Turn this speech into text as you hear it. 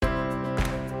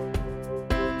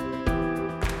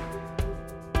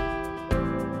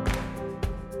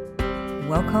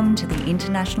Welcome to the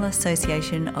International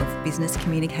Association of Business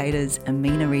Communicators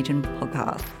EMENA Region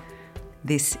podcast.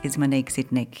 This is Monique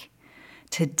Zidnik.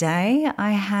 Today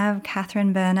I have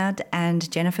Cathryn, Barnard and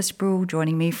Jennifer Sproul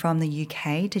joining me from the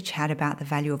UK to chat about the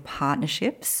value of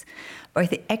partnerships,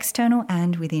 both external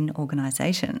and within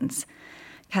organisations.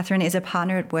 Cathryn is a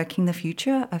partner at Working the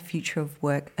Future, a future of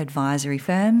work advisory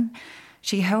firm.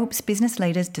 She helps business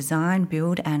leaders design,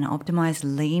 build and optimise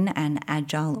lean and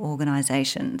agile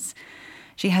organisations.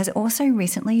 She has also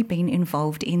recently been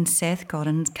involved in Seth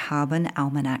Godin's Carbon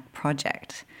Almanac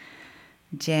project.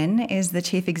 Jen is the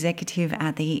Chief Executive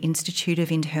at the Institute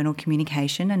of Internal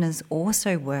Communication and has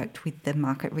also worked with the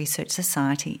Market Research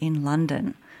Society in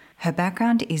London. Her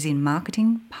background is in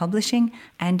marketing, publishing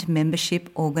and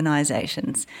membership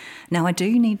organisations. Now, I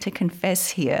do need to confess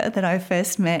here that I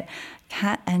first met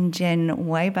Kat and Jen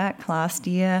way back last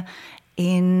year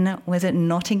in, was it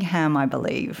Nottingham, I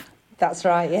believe? That's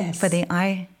right, yes. For the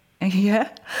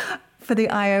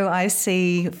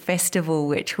IOIC festival,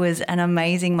 which was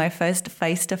my first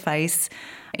face-to-face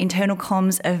internal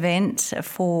comms event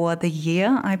for the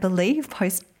year, I believe,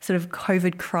 post sort of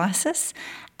COVID crisis.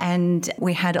 And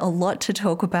we had a lot to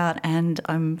talk about, and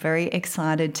I'm very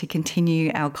excited to continue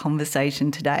our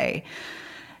conversation today.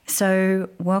 So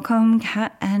welcome,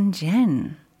 Kat and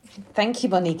Jen. Thank you,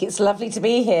 Monique. It's lovely to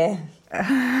be here.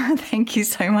 Thank you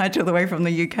so much, all the way from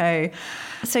the UK.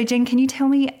 So Jen, can you tell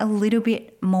me a little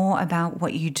bit more about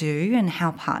what you do and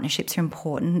how partnerships are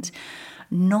important,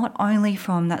 not only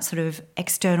from that sort of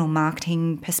external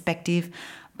marketing perspective,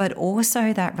 but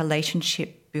also that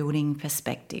relationship building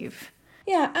perspective?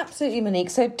 Yeah, absolutely,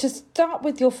 Monique. So to start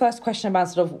with your first question about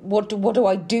sort of what do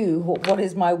I do, what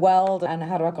is my world and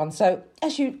how do I go on? So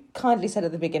as you kindly said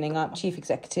at the beginning, I'm Chief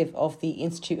Executive of the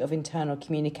Institute of Internal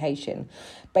Communication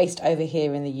based over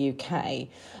here in the UK.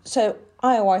 So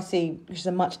IOIC, which is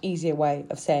a much easier way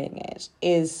of saying it,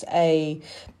 is a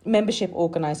membership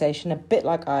organisation, a bit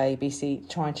like IABC,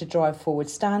 trying to drive forward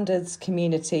standards,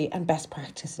 community and best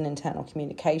practice in internal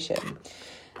communication.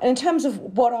 And in terms of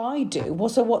what I do,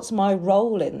 what's my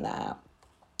role in that?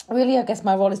 Really, I guess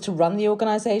my role is to run the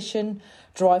organisation,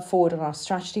 drive forward on our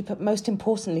strategy, but most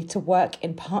importantly, to work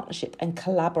in partnership and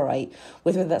collaborate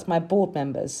with, whether that's my board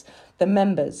members,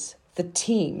 the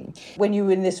team. When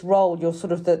you're in this role, you're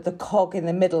sort of the cog in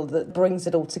the middle that brings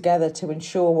it all together to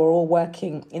ensure we're all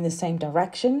working in the same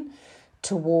direction,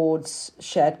 towards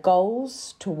shared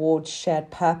goals, towards shared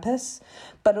purpose,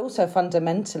 but also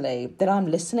fundamentally that I'm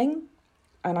listening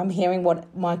and I'm hearing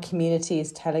what my community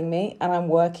is telling me and I'm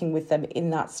working with them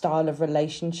in that style of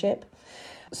relationship.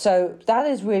 So that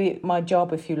is really my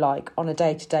job, if you like, on a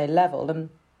day-to-day level.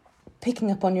 And picking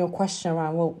up on your question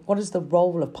around, well, what is the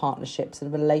role of partnerships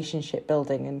and relationship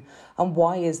building and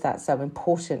why is that so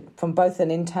important from both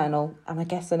an internal and I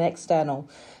guess an external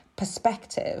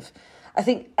perspective? I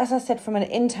think, as I said, from an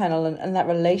internal and that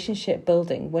relationship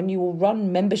building, when you will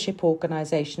run membership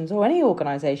organisations or any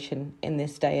organisation in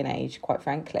this day and age, quite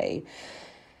frankly,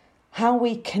 how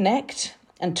we connect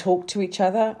and talk to each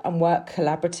other and work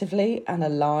collaboratively and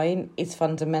align is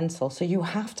fundamental. So you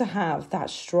have to have that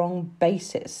strong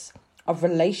basis of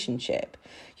relationship.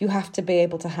 You have to be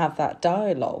able to have that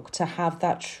dialogue, to have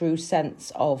that true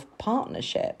sense of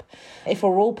partnership. If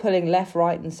we're all pulling left,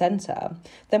 right and centre,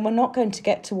 then we're not going to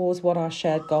get towards what our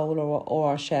shared goal or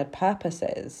our shared purpose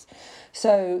is.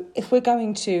 So if we're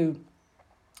going to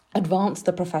advance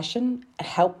the profession,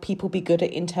 help people be good at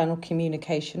internal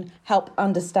communication, help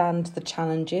understand the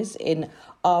challenges in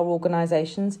our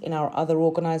organisations, in our other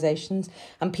organisations,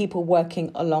 and people working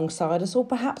alongside us or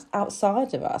perhaps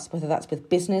outside of us, whether that's with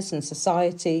business and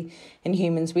society and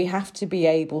humans, we have to be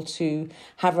able to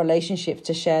have relationships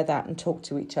to share that and talk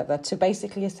to each other to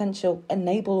basically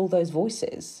enable all those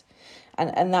voices.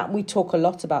 And that we talk a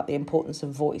lot about the importance of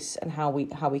voice and how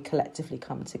we collectively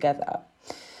come together.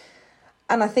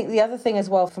 And I think the other thing as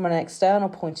well from an external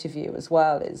point of view as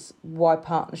well is why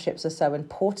partnerships are so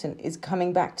important is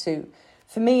coming back to,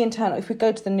 for me, if we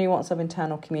go to the nuance of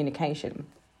internal communication,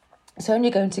 it's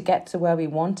only going to get to where we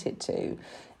want it to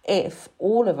if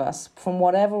all of us from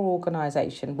whatever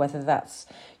organisation, whether that's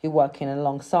you're working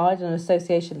alongside an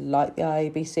association like the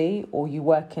IABC or you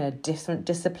work in a different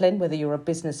discipline, whether you're a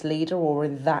business leader or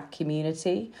in that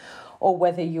community, or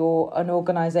whether you're an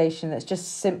organisation that's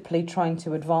just simply trying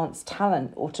to advance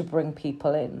talent or to bring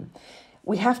people in.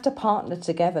 We have to partner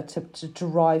together to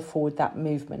drive forward that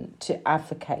movement, to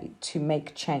advocate, to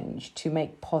make change, to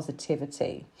make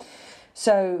positivity.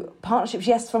 So partnerships,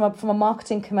 yes, from a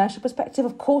marketing commercial perspective,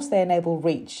 of course they enable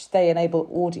reach, they enable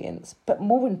audience, but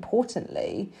more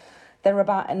importantly, they're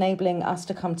about enabling us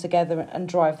to come together and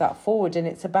drive that forward. And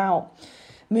it's about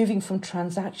moving from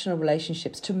transactional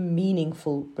relationships to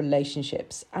meaningful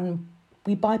relationships. And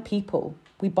we buy people,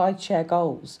 we buy shared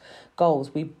goals,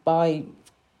 we buy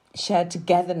shared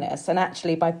togetherness. And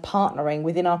actually, by partnering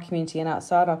within our community and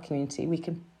outside our community, we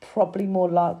can probably more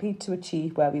likely to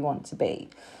achieve where we want to be.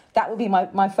 That would be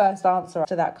my first answer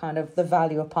to that kind of the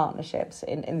value of partnerships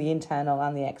in the internal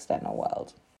and the external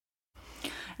world.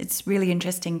 It's really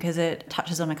interesting because it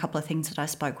touches on a couple of things that I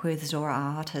spoke with Zora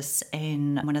Artis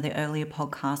in one of the earlier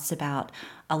podcasts about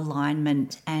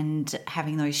alignment and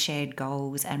having those shared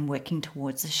goals and working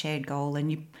towards a shared goal. And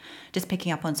you, just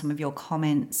picking up on some of your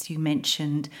comments, you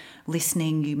mentioned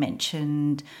listening, you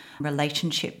mentioned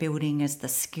relationship building as the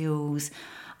skills.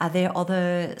 Are there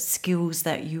other skills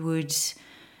that you would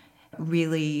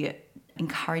really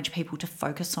encourage people to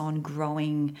focus on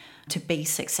growing to be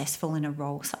successful in a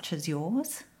role such as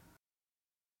yours?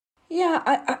 Yeah,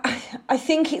 I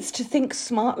think it's to think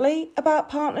smartly about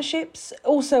partnerships.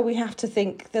 Also, we have to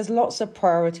think there's lots of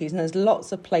priorities and there's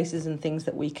lots of places and things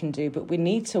that we can do, but we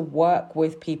need to work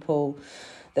with people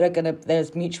that are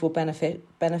there's mutual benefit.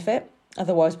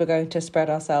 Otherwise, we're going to spread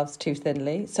ourselves too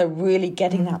thinly. So really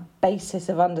getting that basis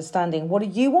of understanding, what do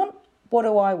you want? What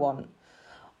do I want?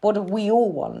 What do we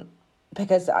all want?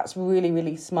 Because that's really,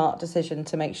 really smart decision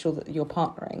to make sure that you're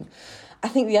partnering. I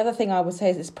think the other thing I would say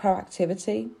is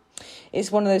proactivity.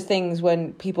 It's one of those things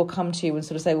when people come to you and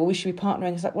sort of say, well, we should be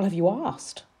partnering. It's like, well, have you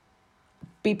asked?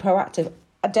 Be proactive.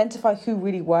 Identify who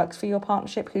really works for your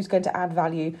partnership, who's going to add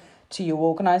value to your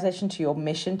organisation, to your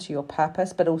mission, to your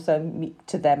purpose, but also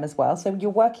to them as well. So you're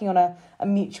working on a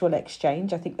mutual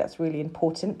exchange. I think that's really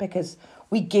important because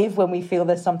we give when we feel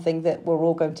there's something that we're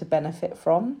all going to benefit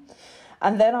from.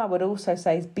 And then I would also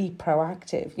say is be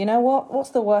proactive. You know what?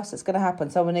 What's the worst that's going to happen?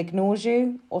 Someone ignores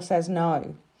you or says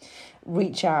no.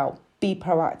 Reach out, be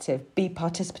proactive, be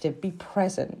participative, be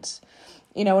present.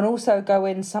 And also go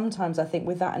in sometimes, I think,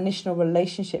 with that initial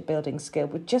relationship building skill,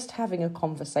 with just having a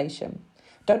conversation.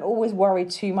 Don't always worry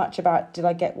too much about, did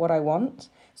I get what I want?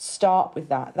 Start with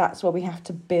that. That's where we have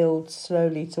to build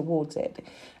slowly towards it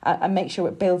and make sure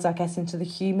it builds, I guess, into the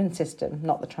human system,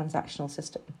 not the transactional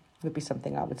system, would be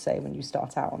something I would say when you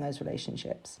start out on those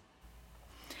relationships.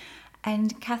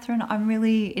 And Cathryn, I'm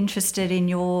really interested in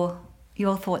your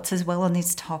thoughts as well on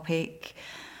this topic.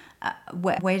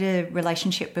 Where do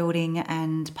relationship building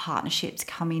and partnerships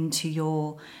come into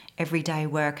your everyday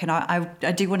work? And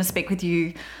I do want to speak with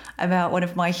you about one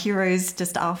of my heroes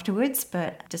just afterwards,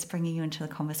 but just bringing you into the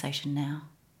conversation now.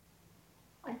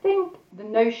 I think the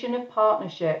notion of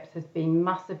partnerships has been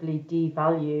massively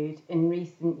devalued in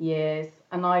recent years,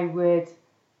 and I would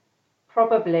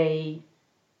probably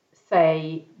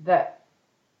say that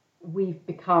we've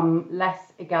become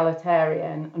less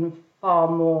egalitarian and far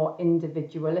more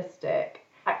individualistic.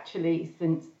 Actually,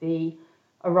 since the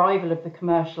arrival of the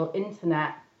commercial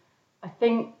internet, I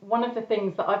think one of the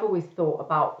things that I've always thought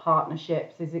about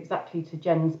partnerships is exactly to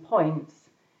Jen's points.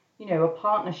 A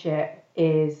partnership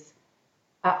is,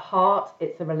 at heart,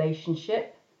 it's a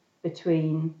relationship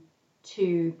between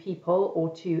two people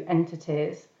or two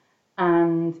entities,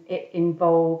 and it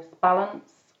involves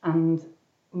balance and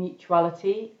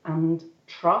mutuality and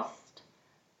trust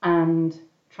and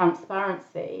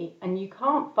transparency, and you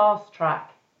can't fast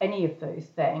track any of those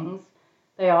things.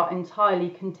 They are entirely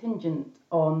contingent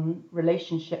on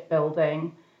relationship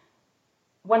building.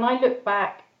 When I look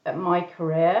back at my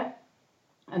career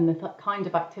and the kind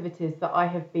of activities that I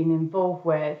have been involved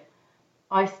with,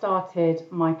 I started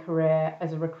my career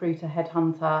as a recruiter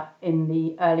headhunter in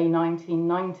the early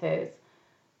 1990s,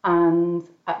 and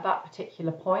at that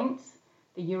particular point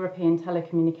the European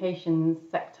telecommunications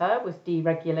sector was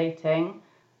deregulating.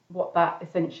 What that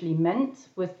essentially meant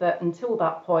was that until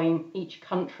that point, each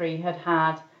country had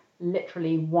had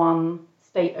literally one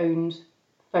state-owned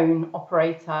phone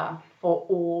operator for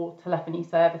all telephony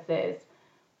services.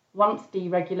 Once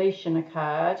deregulation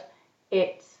occurred,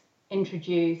 it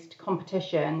introduced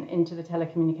competition into the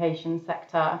telecommunications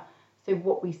sector. So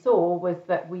what we saw was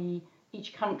that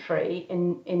each country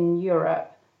in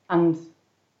Europe and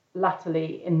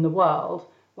latterly in the world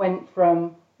went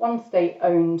from one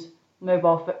state-owned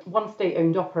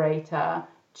operator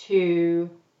to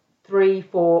 3,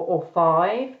 4 or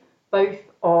 5, both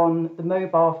on the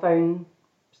mobile phone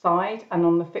side and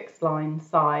on the fixed line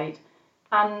side.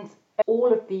 And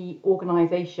all of the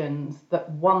organisations that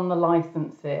won the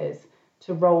licences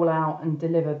to roll out and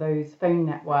deliver those phone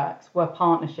networks were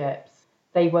partnerships.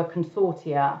 They were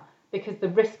consortia because the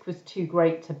risk was too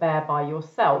great to bear by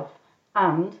yourself,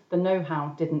 and the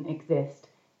know-how didn't exist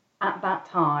at that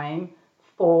time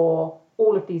for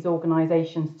all of these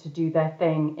organisations to do their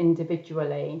thing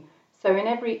individually. So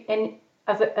in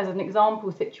as an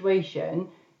example situation,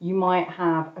 you might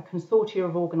have a consortium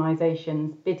of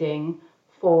organisations bidding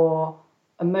for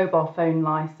a mobile phone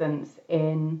licence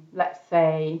in, let's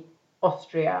say,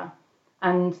 Austria,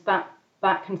 and that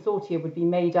consortia would be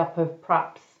made up of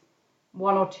perhaps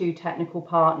one or two technical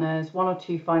partners, one or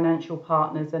two financial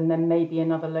partners, and then maybe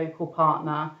another local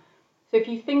partner. So if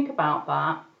you think about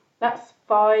that, that's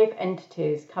 5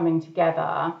 entities coming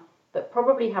together that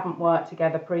probably haven't worked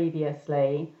together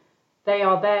previously. They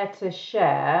are there to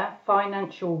share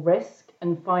financial risk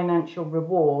and financial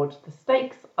reward. The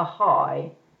stakes are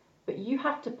high, but you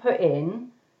have to put in,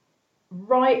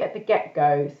 right at the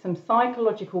get-go, some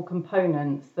psychological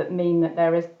components that mean that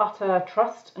there is utter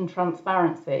trust and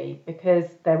transparency, because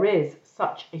there is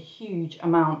such a huge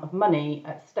amount of money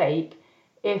at stake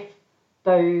if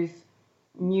those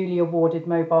newly awarded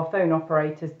mobile phone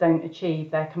operators don't achieve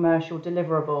their commercial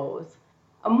deliverables.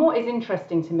 And what is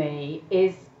interesting to me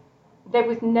is there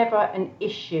was never an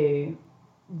issue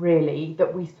really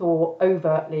that we saw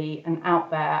overtly and out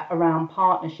there around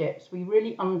partnerships. We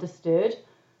really understood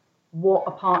what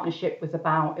a partnership was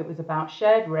about. It was about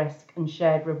shared risk and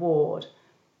shared reward.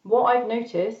 What I've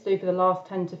noticed over the last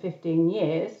 10 to 15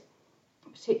 years,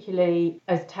 particularly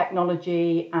as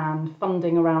technology and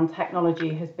funding around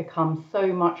technology has become so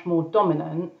much more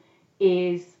dominant,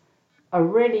 is a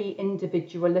really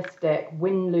individualistic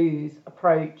win-lose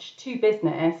approach to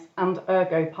business and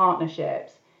ergo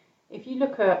partnerships. If you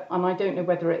look at, and I don't know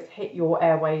whether it's hit your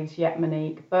airwaves yet,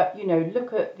 Monique, but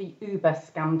look at the Uber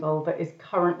scandal that is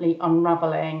currently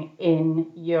unravelling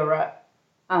in Europe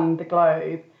and the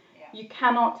globe. Yeah. You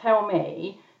cannot tell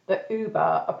me that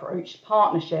Uber approached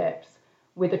partnerships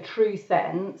with a true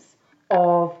sense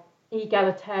of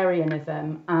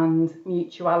egalitarianism and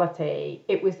mutuality.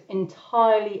 It was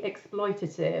entirely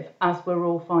exploitative, as we're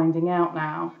all finding out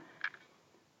now.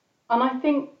 And I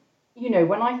think,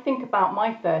 when I think about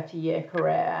my 30-year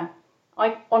career,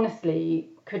 I honestly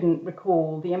couldn't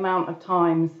recall the amount of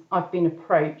times I've been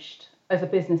approached as a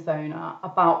business owner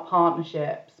about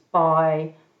partnerships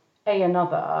by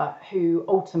another who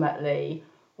ultimately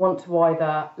want to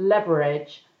either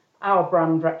leverage our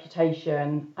brand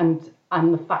reputation and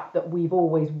the fact that we've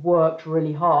always worked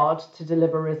really hard to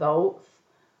deliver results.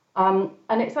 And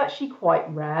it's actually quite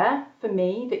rare for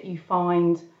me that you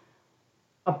find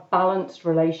a balanced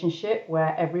relationship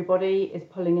where everybody is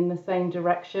pulling in the same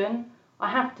direction. I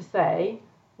have to say,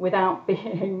 without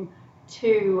being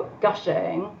too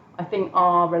gushing, I think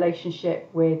our relationship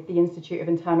with the Institute of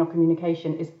Internal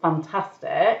Communication is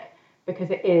fantastic, because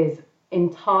it is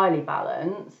entirely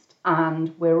balanced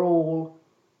and we're all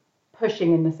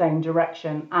pushing in the same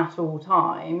direction at all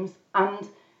times, and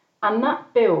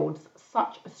that builds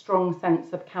such a strong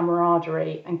sense of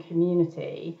camaraderie and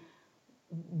community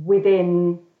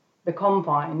within the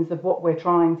confines of what we're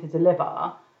trying to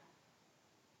deliver.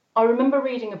 I remember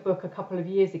reading a book a couple of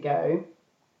years ago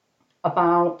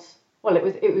about,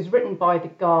 it was written by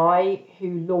the guy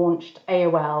who launched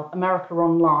AOL, America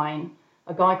Online,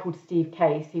 a guy called Steve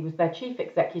Case. He was their chief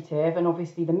executive, and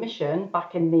obviously the mission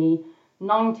back in the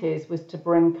 90s was to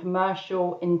bring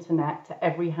commercial internet to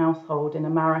every household in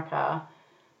America.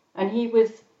 And he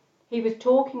was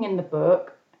talking in the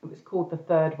book, it was called The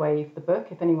Third Wave, the book,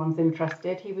 if anyone's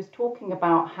interested. He was talking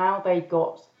about how they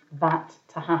got that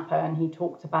to happen. He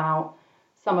talked about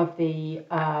some of the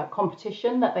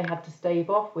competition that they had to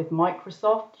stave off with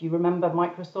Microsoft. Do you remember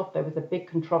Microsoft? There was a big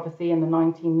controversy in the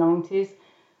 1990s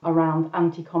around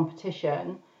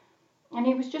anti-competition. And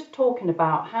he was just talking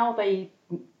about how they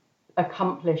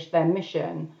accomplished their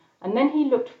mission. And then he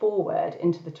looked forward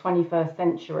into the 21st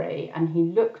century and he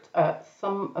looked at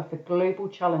some of the global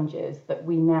challenges that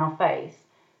we now face.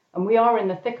 And we are in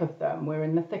the thick of them. We're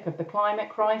in the thick of the climate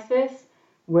crisis.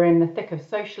 We're in the thick of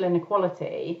social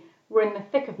inequality. We're in the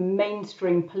thick of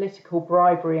mainstream political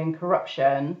bribery and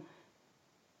corruption.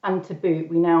 And to boot,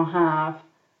 we now have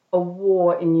a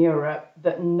war in Europe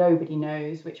that nobody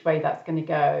knows which way that's going to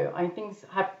go. I think things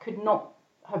could not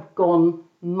have gone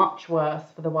much worse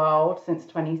for the world since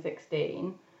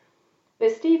 2016.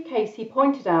 But Steve Case, he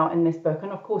pointed out in this book,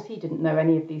 and of course he didn't know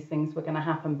any of these things were going to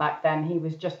happen back then. He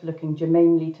was just looking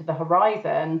germanely to the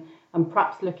horizon and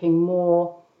perhaps looking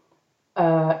more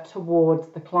towards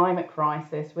the climate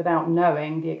crisis without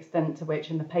knowing the extent to which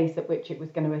and the pace at which it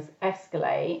was going to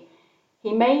escalate.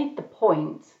 He made the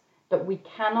point that we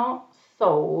cannot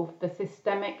solve the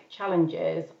systemic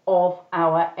challenges of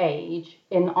our age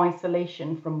in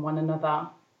isolation from one another.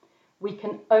 We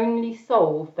can only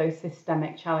solve those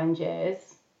systemic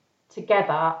challenges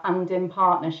together and in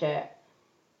partnership.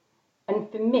 And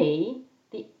for me,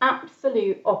 the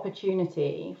absolute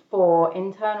opportunity for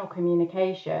internal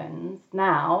communications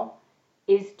now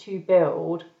is to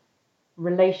build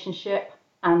relationship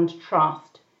and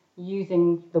trust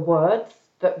using the words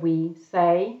that we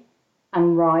say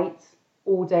and write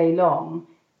all day long.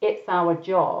 It's our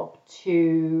job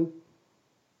to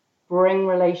bring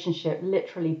relationship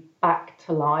literally back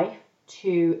to life,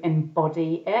 to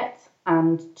embody it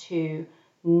and to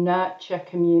nurture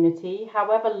community,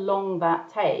 however long that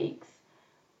takes.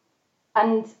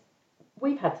 And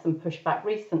we've had some pushback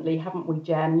recently, haven't we,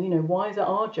 Jen? You know, why is it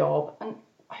our job? And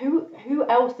who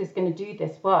else is going to do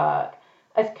this work?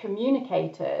 As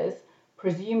communicators,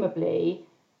 presumably,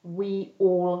 we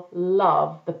all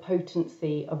love the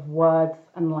potency of words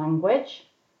and language.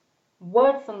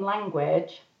 Words and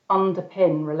language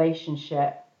underpin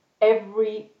relationship.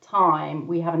 Every time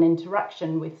we have an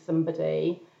interaction with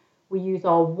somebody, we use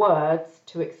our words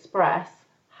to express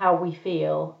how we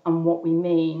feel and what we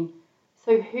mean.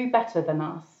 So who better than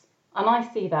us? And I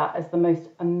see that as the most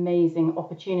amazing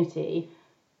opportunity,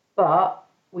 but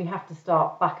we have to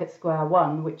start back at square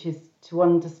one, which is to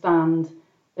understand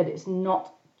that it's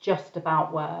not just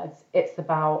about words, it's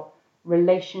about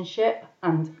relationship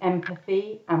and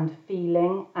empathy and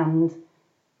feeling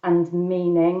and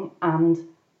meaning and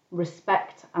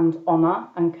respect and honour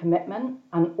and commitment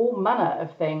and all manner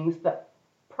of things that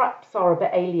perhaps are a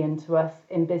bit alien to us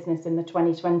in business in the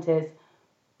 2020s,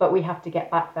 but we have to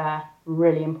get back there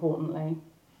really importantly.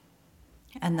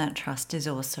 And that trust is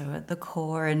also at the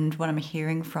core. And what I'm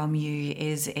hearing from you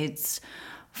is it's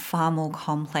far more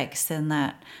complex than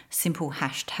that simple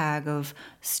hashtag of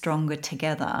stronger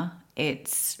together.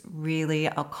 It's really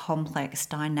a complex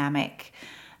dynamic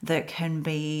that can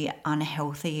be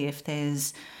unhealthy if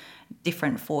there's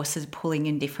different forces pulling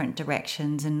in different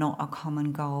directions and not a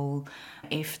common goal.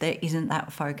 If there isn't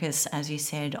that focus, as you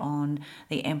said, on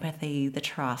the empathy, the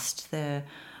trust,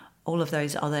 all of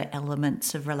those other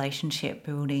elements of relationship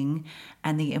building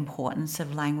and the importance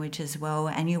of language as well.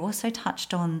 And you also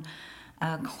touched on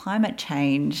climate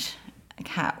change,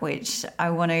 Kat, which I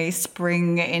want to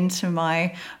spring into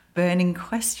my burning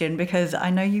question, because I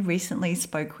know you recently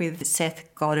spoke with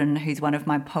Seth Godin, who's one of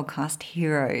my podcast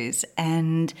heroes,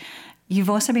 and you've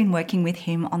also been working with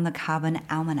him on the Carbon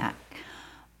Almanac.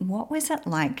 What was it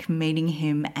like meeting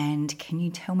him, and can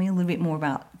you tell me a little bit more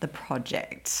about the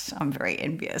project? I'm very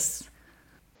envious.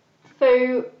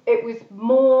 So it was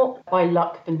more by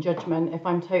luck than judgment, if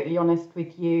I'm totally honest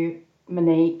with you,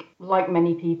 Monique. Like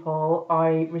many people,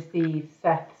 I received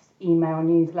Seth's email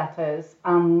newsletters,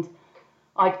 and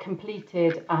I'd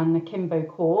completed an Akimbo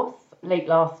course late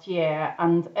last year,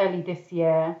 and early this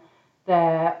year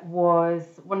there was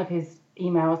one of his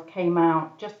emails came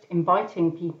out just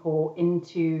inviting people in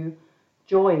to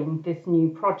join this new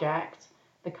project,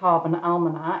 the Carbon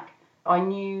Almanac. I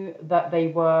knew that they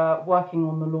were working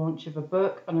on the launch of a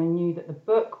book, and I knew that the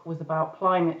book was about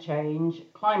climate change.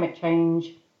 Climate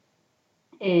change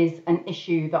is an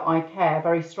issue that I care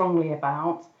very strongly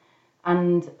about,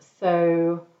 and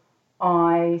so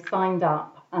I signed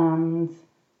up and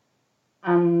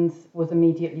was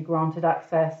immediately granted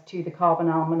access to the Carbon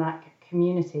Almanac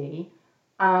community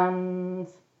and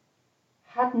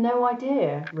had no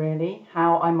idea really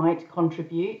how I might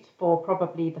contribute for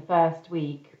probably the first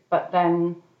week, but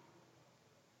then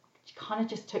kind of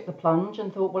just took the plunge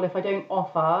and thought, well, if I don't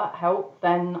offer help,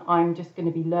 then I'm just going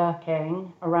to be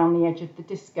lurking around the edge of the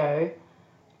disco.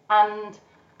 And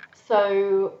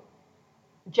so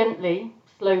gently,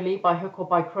 slowly, by hook or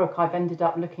by crook, I've ended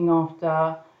up looking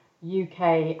after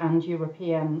UK and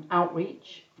European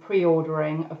outreach,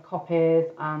 pre-ordering of copies,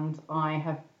 and I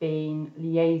have been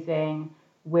liaising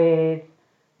with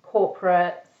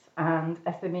corporates and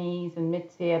SMEs and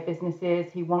mid-tier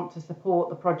businesses who want to support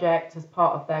the project as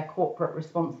part of their corporate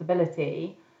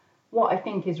responsibility. What I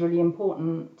think is really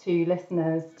important to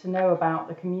listeners to know about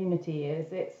the community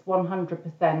is it's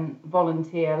 100%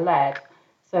 volunteer-led.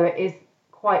 So it is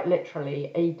quite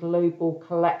literally a global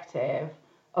collective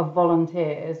of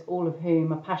volunteers, all of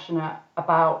whom are passionate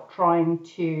about trying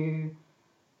to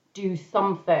do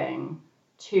something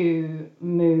to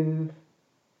move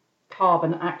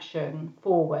carbon action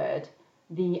forward.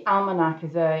 The Almanac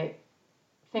is a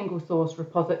single source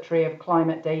repository of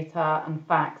climate data and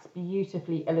facts,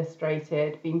 beautifully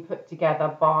illustrated, being put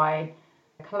together by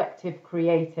a collective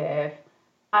creative.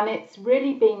 And it's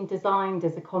really been designed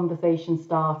as a conversation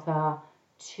starter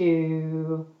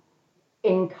to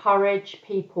encourage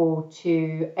people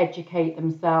to educate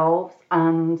themselves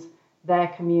and their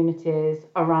communities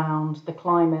around the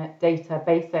climate data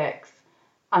basics,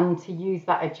 and to use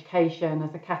that education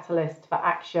as a catalyst for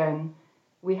action.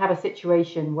 We have a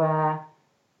situation where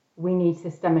we need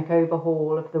systemic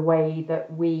overhaul of the way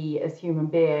that we as human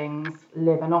beings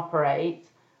live and operate.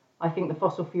 I think the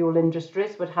fossil fuel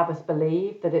industries would have us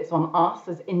believe that it's on us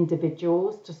as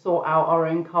individuals to sort out our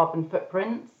own carbon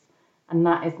footprints, and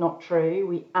that is not true.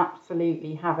 We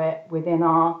absolutely have it within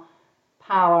our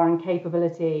power and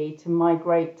capability to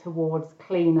migrate towards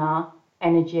cleaner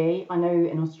energy. I know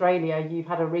in Australia you've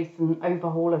had a recent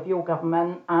overhaul of your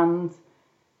government, and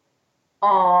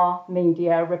our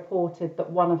media reported that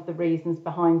one of the reasons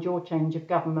behind your change of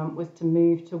government was to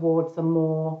move towards a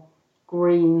more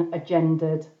green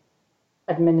agendaed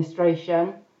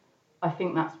administration. I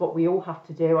think that's what we all have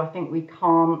to do. I think we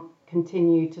can't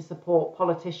continue to support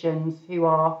politicians who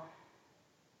are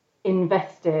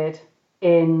invested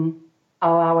in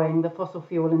allowing the fossil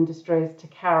fuel industries to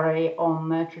carry on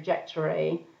their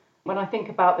trajectory. When I think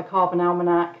about the Carbon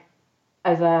Almanac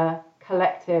as a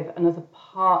collective and as a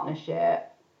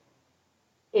partnership,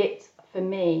 it for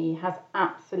me has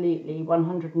absolutely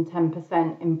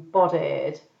 110%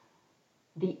 embodied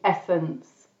the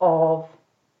essence of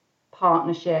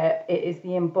partnership. It is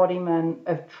the embodiment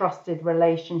of trusted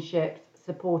relationships,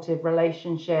 supportive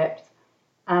relationships,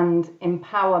 and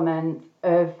empowerment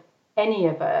of any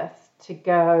of us to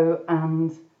go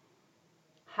and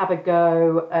have a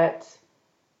go at,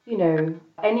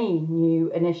 any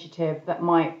new initiative that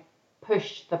might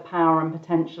push the power and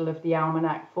potential of the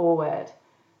Almanac forward.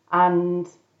 And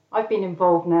I've been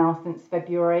involved now since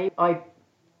February. I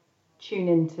tune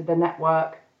into the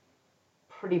network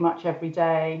pretty much every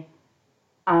day.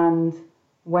 And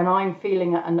when I'm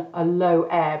feeling at a low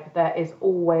ebb, there is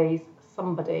always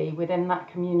somebody within that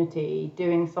community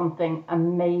doing something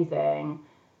amazing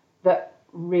that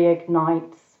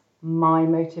reignites my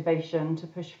motivation to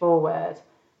push forward.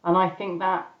 And I think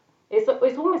that it's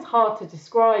almost hard to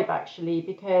describe, actually,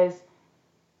 because,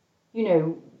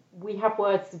 we have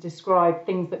words to describe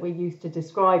things that we're used to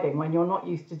describing. When you're not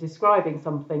used to describing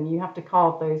something, you have to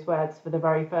carve those words for the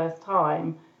very first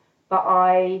time. But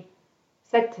I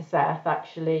said to Seth,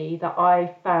 actually, that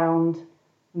I found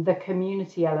the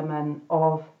community element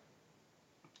of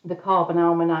the Carbon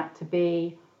Almanac to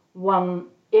be one,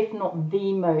 if not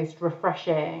the most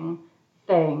refreshing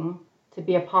thing to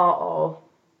be a part of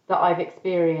that I've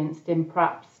experienced in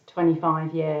perhaps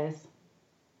 25 years.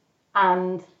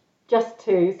 And just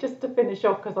to finish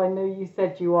off, because I know you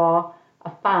said you are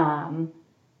a fan,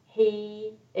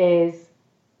 he is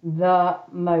the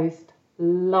most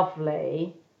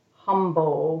lovely,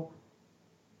 humble,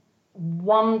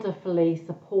 wonderfully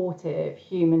supportive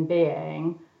human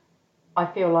being. I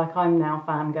feel like I'm now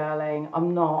fangirling.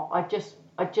 I'm not. I just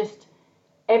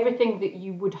everything that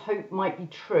you would hope might be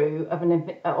true of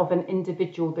an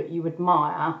individual that you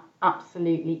admire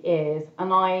absolutely is.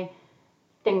 And I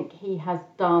think he has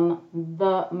done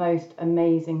the most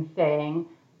amazing thing,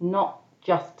 not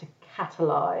just to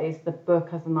catalyse the book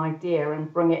as an idea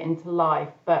and bring it into life,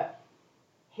 but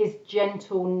his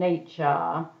gentle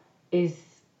nature is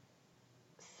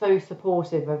so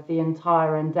supportive of the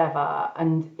entire endeavour.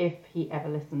 And if he ever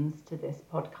listens to this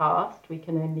podcast, we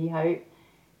can only hope,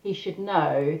 he should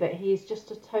know that he's just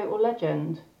a total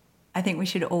legend. I think we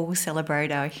should all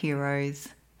celebrate our heroes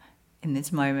in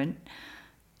this moment.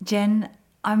 Jen,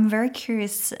 I'm very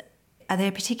curious, are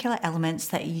there particular elements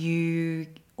that you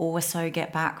also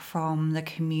get back from the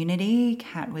community?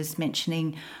 Kat was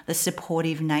mentioning the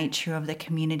supportive nature of the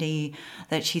community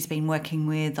that she's been working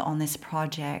with on this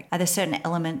project. Are there certain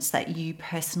elements that you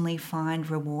personally find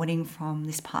rewarding from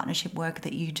this partnership work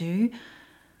that you do?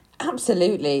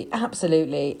 Absolutely.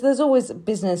 There's always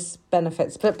business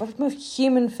benefits, but from a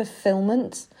human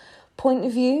fulfillment point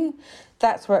of view,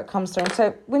 that's where it comes from.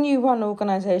 So when you run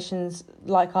organisations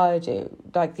like I do,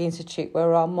 like the Institute,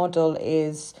 where our model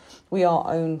is we are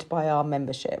owned by our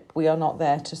membership. We are not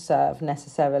there to serve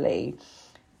necessarily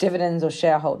dividends or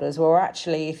shareholders. We're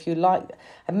actually, if you like,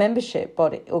 a membership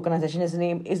body organisation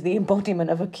is the embodiment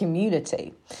of a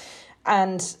community.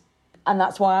 And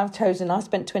that's why I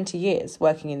spent 20 years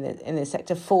working in this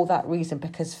sector for that reason,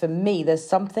 because for me, there's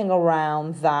something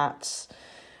around that,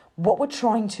 what we're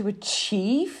trying to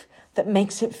achieve, that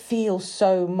makes it feel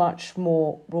so much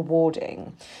more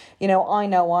rewarding. I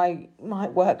know I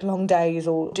might work long days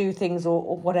or do things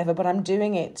or whatever, but I'm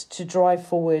doing it to drive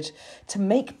forward, to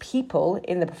make people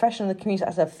in the profession and the community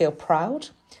as I feel proud,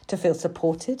 to feel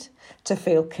supported, to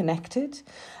feel connected.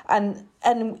 And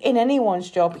in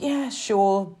anyone's job, yeah,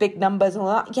 sure, big numbers and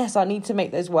all that. Yes, I need to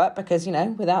make those work because,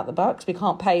 without the bucks, we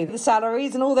can't pay the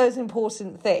salaries and all those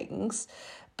important things.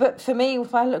 But for me,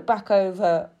 if I look back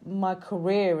over my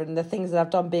career and the things that I've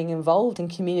done being involved in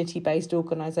community-based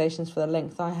organisations for the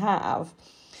length I have,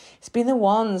 It's been the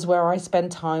ones where I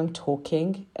spend time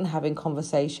talking and having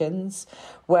conversations,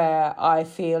 where I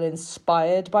feel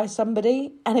inspired by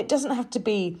somebody. And it doesn't have to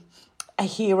be a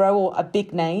hero or a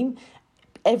big name.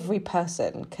 Every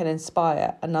person can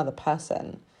inspire another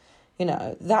person. You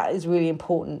know, that is really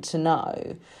important to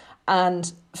know.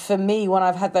 And for me, when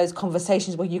I've had those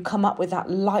conversations where you come up with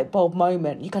that light bulb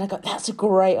moment, you're going to go, that's a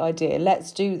great idea,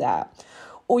 let's do that.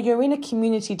 Or you're in a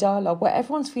community dialogue where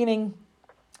everyone's feeling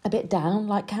a bit down,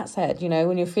 like Kat said, you know,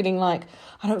 when you're feeling like,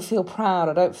 I don't feel proud,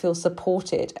 I don't feel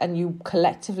supported, and you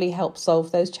collectively help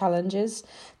solve those challenges,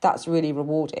 that's really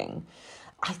rewarding.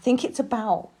 I think it's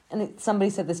about, and somebody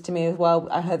said this to me as well,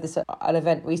 I heard this at an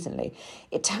event recently,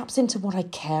 it taps into what I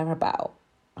care about.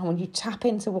 And when you tap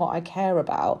into what I care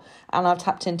about, and I've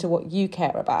tapped into what you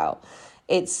care about,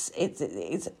 it's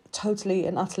totally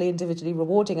and utterly individually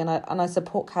rewarding. And I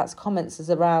support Kat's comments as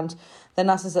around then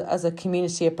us as a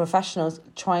community of professionals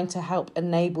trying to help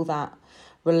enable that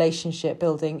relationship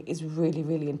building is really,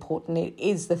 really important. It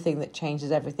is the thing that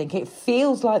changes everything. It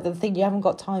feels like the thing you haven't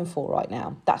got time for right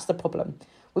now. That's the problem.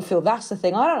 We feel that's the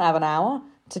thing. I don't have an hour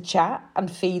to chat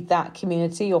and feed that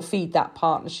community or feed that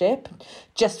partnership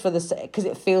just for because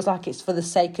it feels like it's for the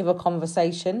sake of a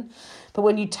conversation. But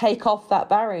when you take off that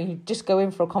barrier, you just go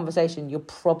in for a conversation, you'll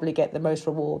probably get the most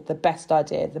reward, the best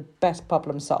idea, the best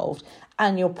problem solved,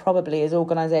 and you'll probably, as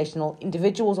organisational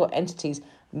individuals or entities,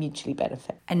 mutually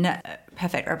benefit. And a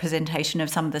perfect representation of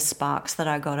some of the sparks that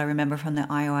I got, I remember from the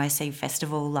IOIC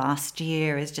festival last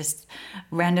year, is just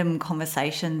random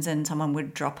conversations and someone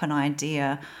would drop an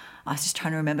idea. I was just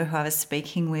trying to remember who I was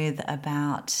speaking with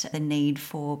about the need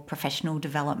for professional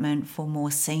development for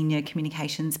more senior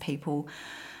communications people.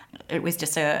 It was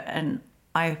just an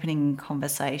eye-opening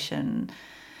conversation.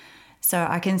 So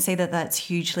I can see that that's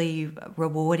hugely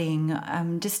rewarding.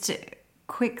 Just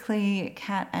quickly,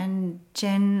 Kat and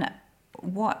Jen,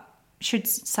 what should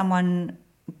someone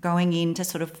going in to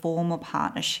sort of form a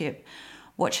partnership,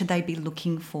 what should they be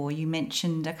looking for? You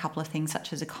mentioned a couple of things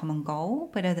such as a common goal,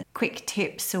 but are there quick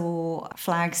tips or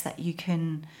flags that you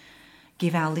can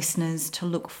give our listeners to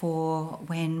look for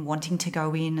when wanting to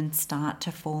go in and start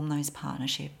to form those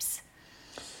partnerships?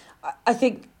 I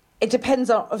think it depends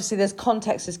on, obviously there's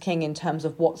context is king in terms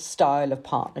of what style of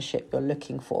partnership you're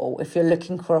looking for. If you're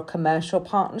looking for a commercial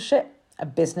partnership, a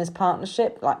business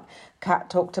partnership, like Kat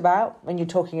talked about, when you're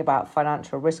talking about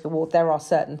financial risk reward, there are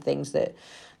certain things that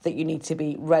you need to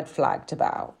be red flagged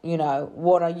about. You know,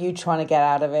 what are you trying to get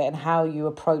out of it and how are you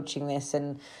approaching this,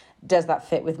 and does that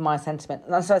fit with my sentiment?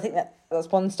 And so I think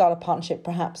that's one style of partnership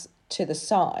perhaps to the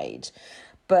side.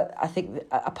 But I think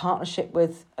a partnership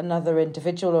with another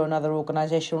individual or another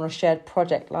organisation on a shared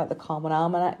project like the Carbon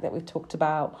Almanac that we've talked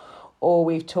about, or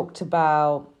we've talked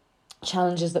about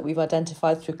challenges that we've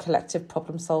identified through collective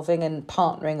problem solving and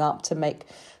partnering up to make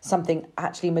something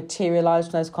actually materialise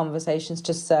from those conversations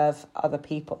to serve other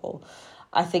people.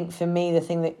 I think for me, the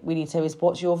thing that we need to know is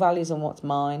what's your values and what's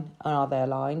mine, and are they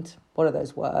aligned? What are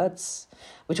those words?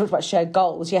 We talked about shared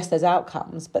goals. Yes, there's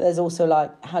outcomes, but there's also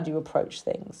like, how do you approach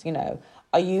things? You know,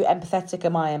 are you empathetic?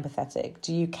 Am I empathetic?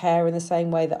 Do you care in the same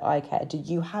way that I care? Do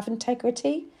you have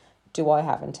integrity? Do I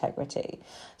have integrity?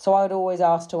 So I would always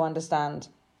ask to understand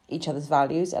each other's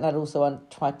values, and I'd also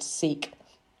try to seek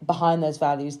behind those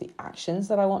values the actions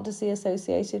that I want to see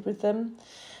associated with them.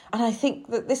 And I think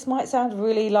that this might sound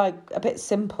really like a bit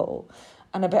simple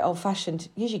and a bit old-fashioned.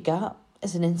 Use your gut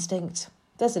as an instinct.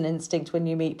 There's an instinct when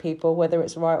you meet people, whether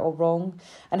it's right or wrong,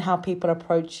 and how people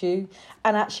approach you,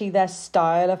 and actually their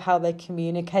style of how they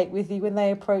communicate with you when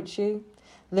they approach you.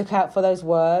 Look out for those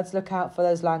words, look out for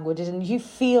those languages, and you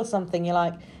feel something, you're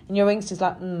like, and your instinct's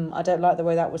like, I don't like the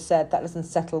way that was said, that doesn't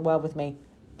settle well with me.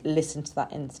 Listen to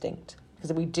that instinct,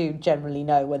 because we do generally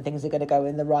know when things are going to go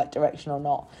in the right direction or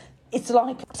not. It's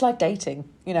like dating,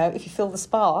 you know, if you feel the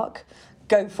spark,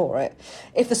 go for it.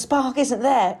 If the spark isn't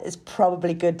there, it's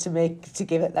probably good to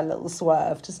give it that little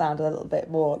swerve to sound a little bit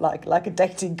more like a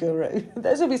dating guru.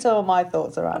 Those would be some of my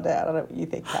thoughts around it. I don't know what you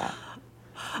think, Kat.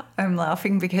 I'm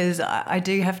laughing because I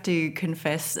do have to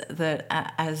confess that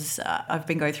as I've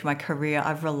been going through my career,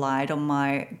 I've relied on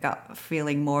my gut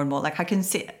feeling more and more. Like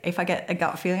if I get a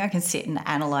gut feeling, I can sit and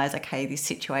analyse, okay, this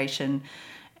situation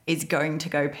is going to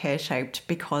go pear-shaped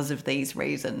because of these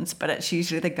reasons. But it's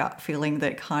usually the gut feeling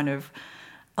that kind of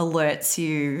alerts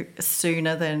you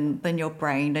sooner than your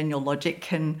brain and your logic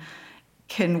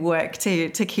can work to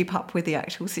keep up with the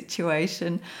actual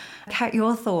situation. Kat,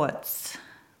 your thoughts?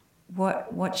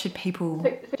 What should people...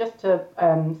 So just to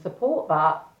support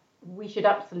that, we should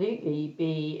absolutely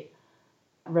be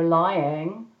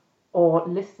relying or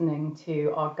listening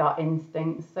to our gut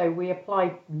instincts. So we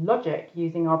apply logic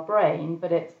using our brain,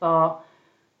 but it's our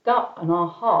gut and our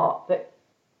heart that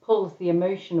pulls the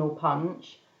emotional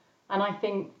punch. And I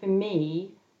think for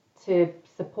me, to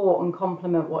support and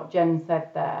complement what Jen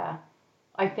said there,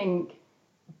 I think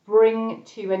bring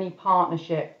to any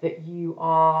partnership that you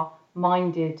are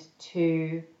minded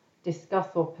to discuss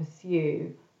or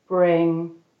pursue,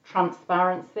 bring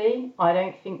transparency. I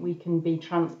don't think we can be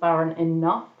transparent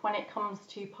enough when it comes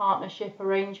to partnership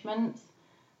arrangements,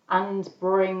 and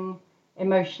bring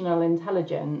emotional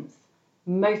intelligence,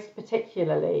 most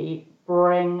particularly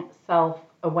bring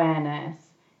self-awareness.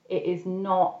 It is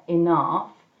not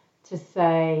enough to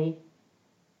say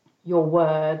your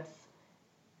words.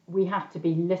 We have to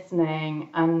be listening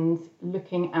and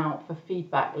looking out for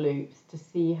feedback loops to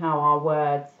see how our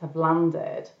words have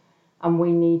landed. And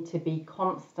we need to be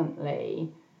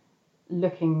constantly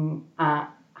looking at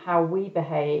how we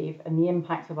behave and the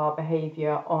impact of our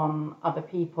behaviour on other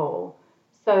people.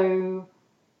 So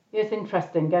it's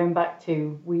interesting, going back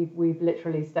to, we've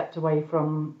literally stepped away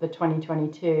from the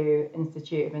 2022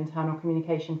 Institute of Internal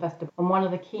Communication Festival. And one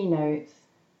of the keynotes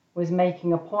was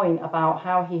making a point about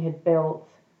how he had built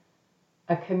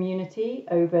a community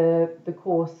over the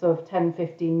course of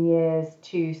 10-15 years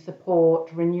to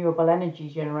support renewable energy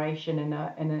generation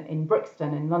in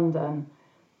Brixton in London.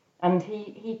 And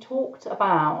he talked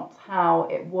about how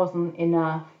it wasn't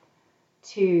enough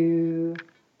to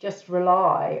just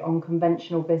rely on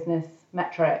conventional business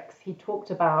metrics. He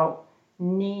talked about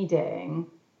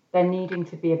there needing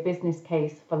to be a business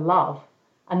case for love.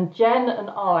 And Jen and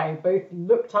I both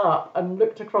looked up and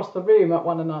looked across the room at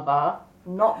one another.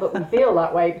 Not that we feel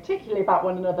that way, particularly about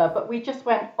one another, but we just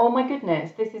went, oh my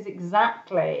goodness, this is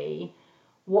exactly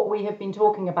what we have been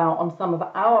talking about on some of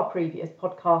our previous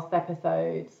podcast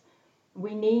episodes.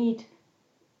 We need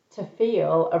to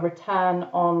feel a return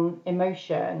on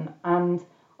emotion. And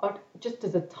just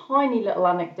as a tiny little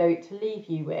anecdote to leave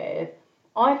you with,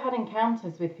 I've had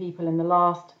encounters with people in the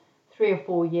last 3 or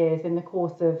 4 years in the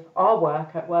course of our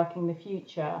work at Working the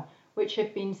Future, which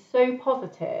have been so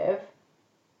positive,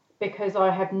 because I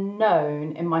have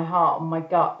known in my heart and my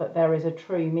gut that there is a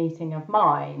true meeting of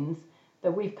minds,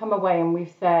 that we've come away and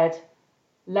we've said,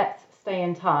 let's stay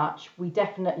in touch. We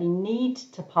definitely need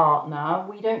to partner.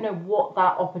 We don't know what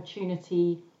that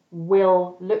opportunity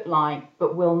will look like,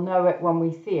 but we'll know it when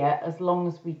we see it, as long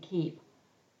as we keep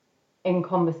in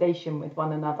conversation with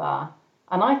one another.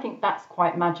 And I think that's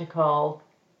quite magical,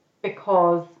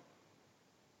 because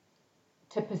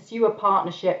to pursue a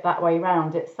partnership that way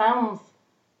round, it sounds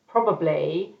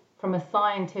probably, from a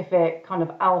scientific kind of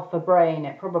alpha brain,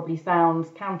 it probably sounds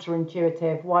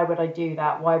counterintuitive. Why would I do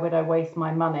that? Why would I waste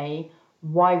my money?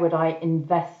 Why would I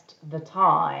invest the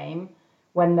time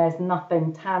when there's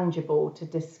nothing tangible to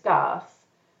discuss?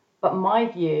 But my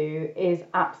view is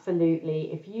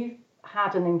absolutely, if you've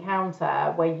had an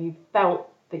encounter where you felt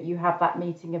that you have that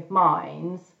meeting of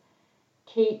minds,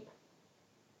 keep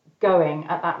going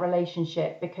at that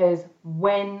relationship, because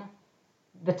when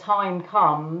the time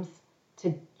comes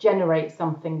to generate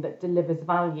something that delivers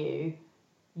value,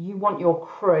 you want your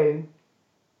crew,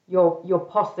 your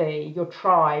posse, your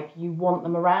tribe, you want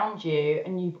them around you,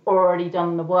 and you've already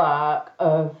done the work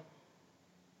of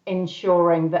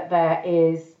ensuring that there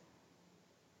is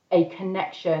a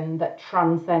connection that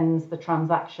transcends the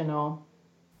transactional.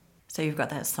 So you've got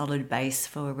that solid base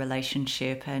for a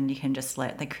relationship, and you can just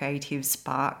let the creative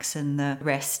sparks and the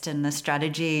rest and the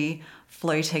strategy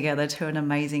flow together to an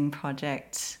amazing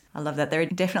project. I love that. There are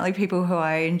definitely people who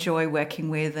I enjoy working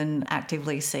with and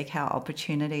actively seek out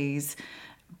opportunities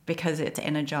because it's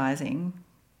energizing.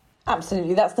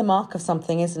 Absolutely, that's the mark of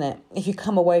something, isn't it? If you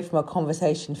come away from a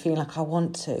conversation feeling like I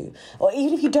want to, or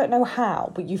even if you don't know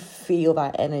how, but you feel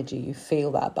that energy, you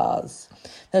feel that buzz.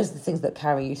 Those are the things that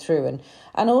carry you through.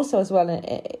 And also as well,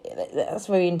 that's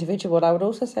very individual. What I would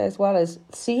also say as well is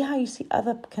see how you see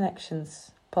other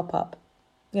connections pop up.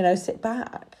 You know, sit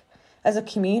back. As a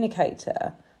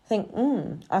communicator, think,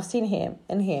 I've seen him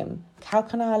and him. How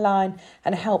can I align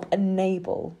and help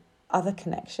enable other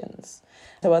connections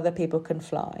so other people can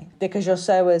fly? Because you're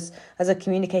so, as a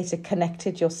communicator,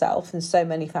 connected yourself in so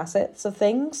many facets of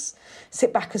things.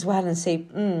 Sit back as well and see,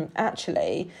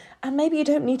 actually, and maybe you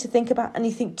don't need to think about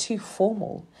anything too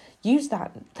formal. Use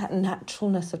that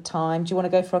naturalness of time. Do you want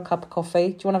to go for a cup of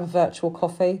coffee? Do you want to have a virtual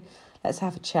coffee? Let's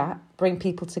have a chat, bring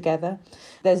people together.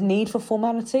 There's need for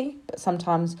formality, but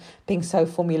sometimes being so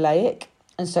formulaic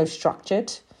and so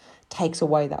structured takes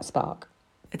away that spark.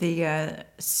 The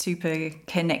super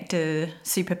connector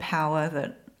superpower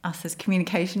that us as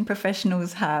communication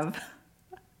professionals have.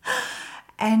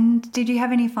 And did you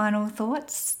have any final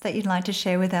thoughts that you'd like to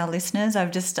share with our listeners?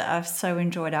 I've so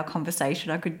enjoyed our conversation.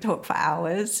 I could talk for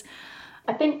hours.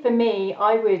 I think for me,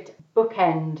 I would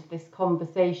bookend this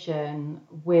conversation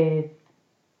with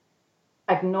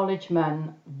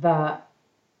acknowledgement that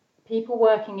people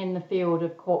working in the field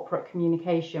of corporate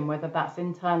communication, whether that's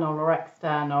internal or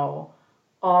external,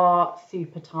 are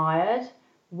super tired.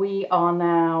 We are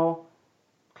now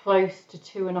close to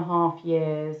 2.5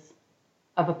 years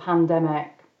of a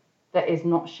pandemic that is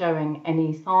not showing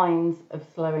any signs of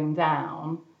slowing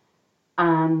down,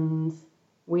 and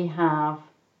we have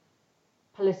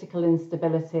political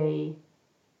instability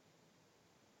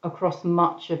across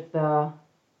much of the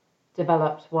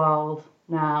developed world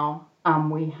now,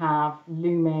 and we have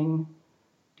looming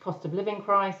cost of living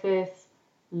crisis,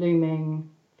 looming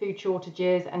food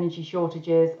shortages, energy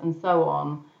shortages, and so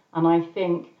on. And I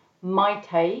think my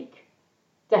take,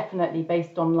 definitely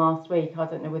based on last week, I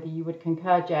don't know whether you would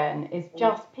concur, Jen, is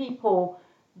just people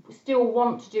still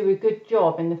want to do a good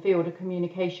job in the field of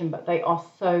communication, but they are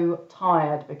so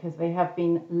tired because they have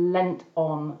been lent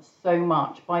on so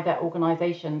much by their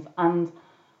organisations and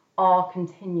are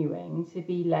continuing to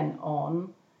be lent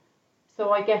on.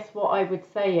 So I guess what I would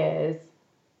say is,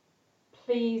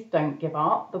 please don't give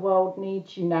up. The world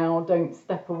needs you now. Don't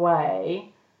step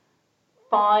away.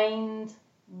 Find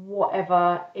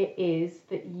whatever it is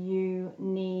that you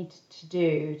need to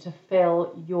do to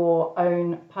fill your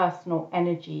own personal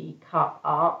energy cup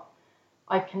up.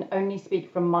 I can only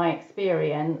speak from my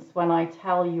experience when I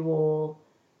tell you all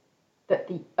that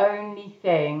the only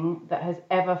thing that has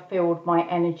ever filled my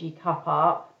energy cup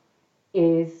up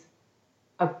is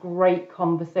a great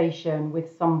conversation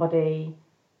with somebody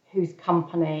whose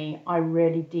company I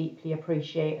really deeply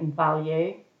appreciate and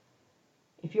value.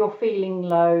 If you're feeling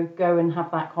low, go and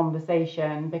have that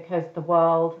conversation, because the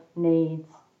world needs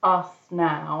us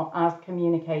now as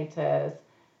communicators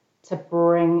to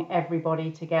bring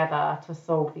everybody together to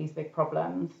solve these big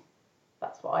problems.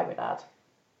 That's what I would add.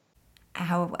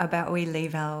 How about we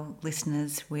leave our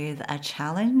listeners with a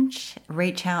challenge?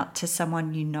 Reach out to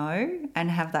someone you know and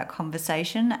have that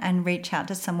conversation, and reach out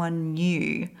to someone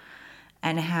new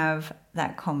and have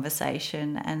that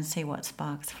conversation and see what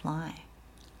sparks fly.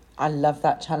 I love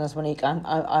that challenge, Monique.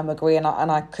 I'm agreeing,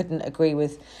 and I couldn't agree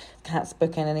with Kat's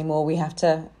booking anymore. We have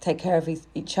to take care of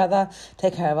each other,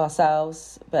 take care of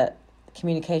ourselves, but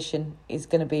communication is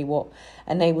going to be what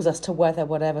enables us to weather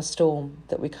whatever storm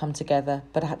that we come together.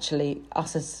 But actually,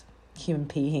 us as human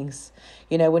beings,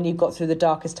 you know, when you've got through the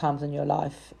darkest times in your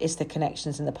life, it's the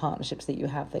connections and the partnerships that you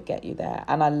have that get you there.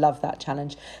 And I love that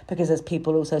challenge, because there's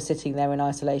people also sitting there in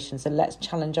isolation. So let's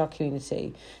challenge our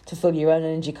community to fill your own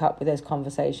energy cup with those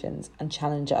conversations, and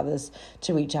challenge others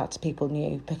to reach out to people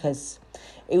new, because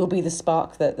it will be the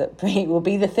spark that it will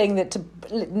be the thing that, to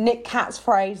Nick Cat's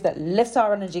phrase, that lifts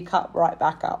our energy cup right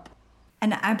back up.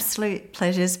 An absolute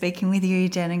pleasure speaking with you,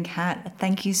 Jen and Kat.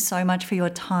 Thank you so much for your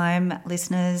time,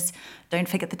 listeners. Don't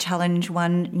forget the challenge: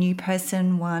 one new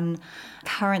person, one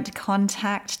current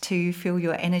contact to fill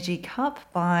your energy cup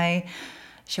by,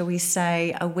 shall we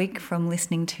say, a week from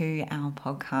listening to our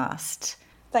podcast.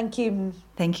 Thank you.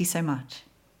 Thank you so much.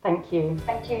 Thank you.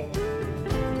 Thank you.